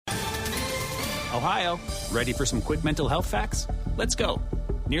Ohio, ready for some quick mental health facts? Let's go.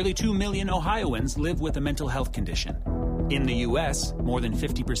 Nearly 2 million Ohioans live with a mental health condition. In the U.S., more than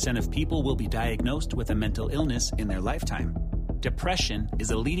 50% of people will be diagnosed with a mental illness in their lifetime. Depression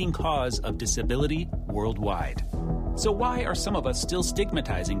is a leading cause of disability worldwide. So why are some of us still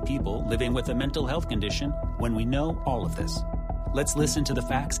stigmatizing people living with a mental health condition when we know all of this? Let's listen to the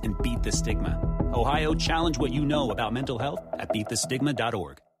facts and beat the stigma. Ohio, challenge what you know about mental health at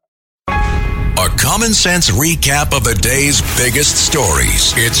beatthestigma.org. A common sense recap of the day's biggest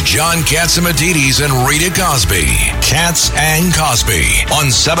stories. It's John Catsimatidis and Rita Cosby. Katz and Cosby on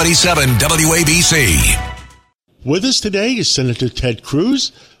 77 WABC. With us today is Senator Ted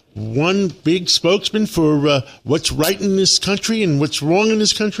Cruz, one big spokesman for what's right in this country and what's wrong in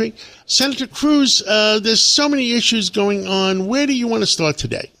this country. Senator Cruz, there's so many issues going on. Where do you want to start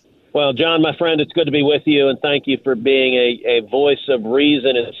today? Well, John, my friend, it's good to be with you, and thank you for being a voice of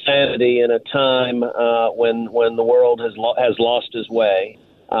reason and sanity in a time when the world has lost its way.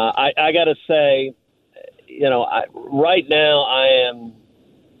 I got to say, right now I am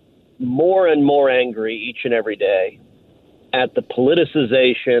more and more angry each and every day at the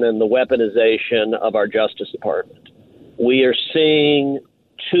politicization and the weaponization of our Justice Department. We are seeing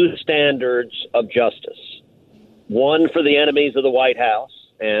two standards of justice, one for the enemies of the White House.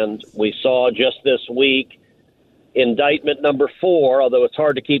 And we saw just this week indictment number 4, although it's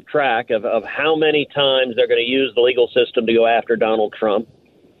hard to keep track of how many times they're going to use the legal system to go after Donald Trump.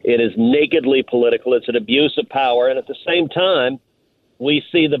 It is nakedly political. It's an abuse of power. And at the same time, we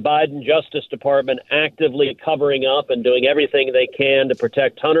see the Biden Justice Department actively covering up and doing everything they can to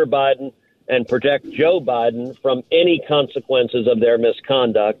protect Hunter Biden and protect Joe Biden from any consequences of their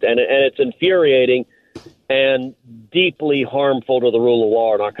misconduct. And it's infuriating and deeply harmful to the rule of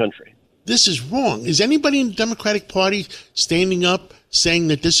law in our country. This is wrong. Is anybody in the Democratic Party standing up saying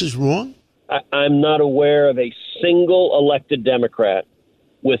that this is wrong? I'm not aware of a single elected Democrat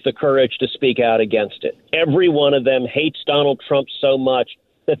with the courage to speak out against it. Every one of them hates Donald Trump so much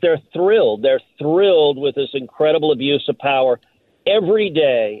that they're thrilled. They're thrilled with this incredible abuse of power. Every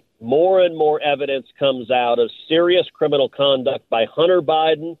day, more and more evidence comes out of serious criminal conduct by Hunter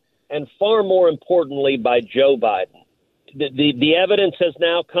Biden and far more importantly, by Joe Biden. The evidence has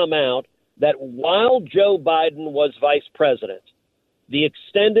now come out that while Joe Biden was vice president, the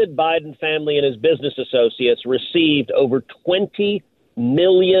extended Biden family and his business associates received over $20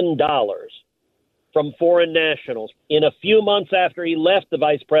 million from foreign nationals. In a few months after he left the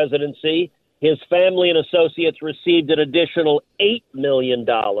vice presidency, his family and associates received an additional $8 million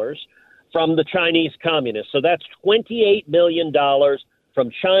from the Chinese communists. So that's $28 million from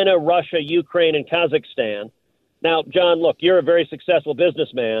China, Russia, Ukraine, and Kazakhstan. Now, John, look, you're a very successful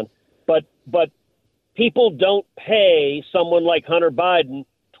businessman, but people don't pay someone like Hunter Biden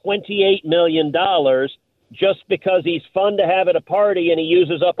 $28 million just because he's fun to have at a party and he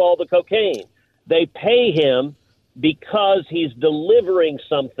uses up all the cocaine. They pay him because he's delivering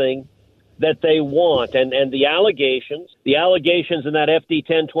something that they want. And the allegations in that FD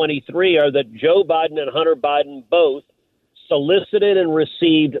 1023 are that Joe Biden and Hunter Biden both solicited and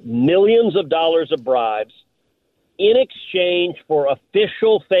received millions of dollars of bribes in exchange for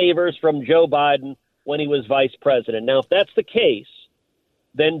official favors from Joe Biden when he was vice president. Now, if that's the case,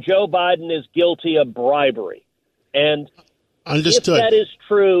 then Joe Biden is guilty of bribery. And Understood. If that is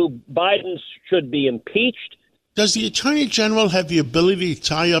true, Biden should be impeached. Does the Attorney General have the ability to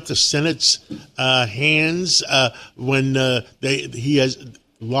tie up the Senate's hands when he has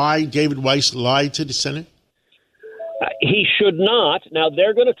lied, David Weiss lied to the Senate? He should not. Now,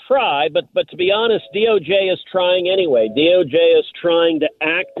 they're going to try, but to be honest, DOJ is trying anyway. DOJ is trying to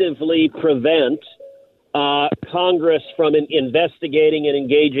actively prevent Congress from investigating and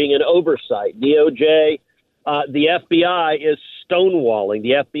engaging in oversight. DOJ, the FBI is stonewalling.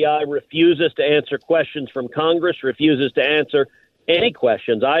 The FBI refuses to answer questions from Congress, refuses to answer any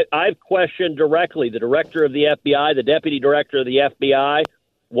questions. I've questioned directly the director of the FBI, the deputy director of the FBI,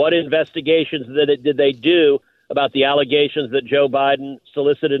 what investigations did they do about the allegations that Joe Biden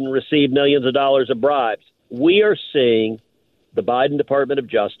solicited and received millions of dollars of bribes. We are seeing the Biden Department of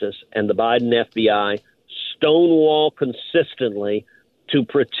Justice and the Biden FBI stonewall consistently to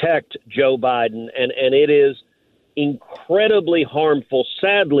protect Joe Biden, and it is incredibly harmful.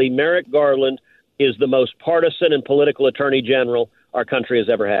 Sadly, Merrick Garland is the most partisan and political attorney general our country has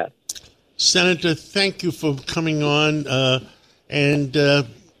ever had. Senator, thank you for coming on, and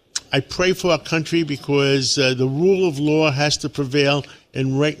I pray for our country because the rule of law has to prevail,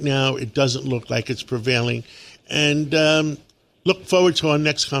 and right now it doesn't look like it's prevailing. And Look forward to our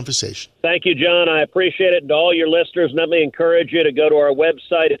next conversation. Thank you, John. I appreciate it. And to all your listeners, let me encourage you to go to our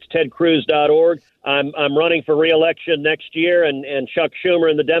website. It's tedcruz.org. I'm running for re-election next year, and Chuck Schumer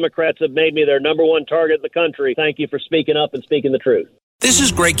and the Democrats have made me their number one target in the country. Thank you for speaking up and speaking the truth. This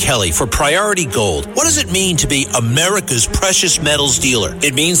is Greg Kelly for Priority Gold. What does it mean to be America's precious metals dealer?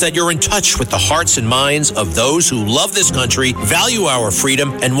 It means that you're in touch with the hearts and minds of those who love this country, value our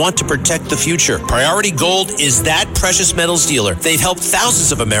freedom, and want to protect the future. Priority Gold is that precious metals dealer. They've helped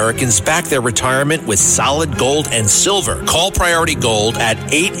thousands of Americans back their retirement with solid gold and silver. Call Priority Gold at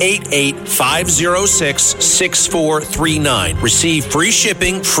 888-506-6439. Receive free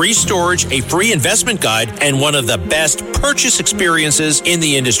shipping, free storage, a free investment guide, and one of the best purchase experiences in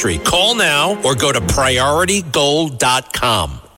the industry. Call now or go to PriorityGold.com.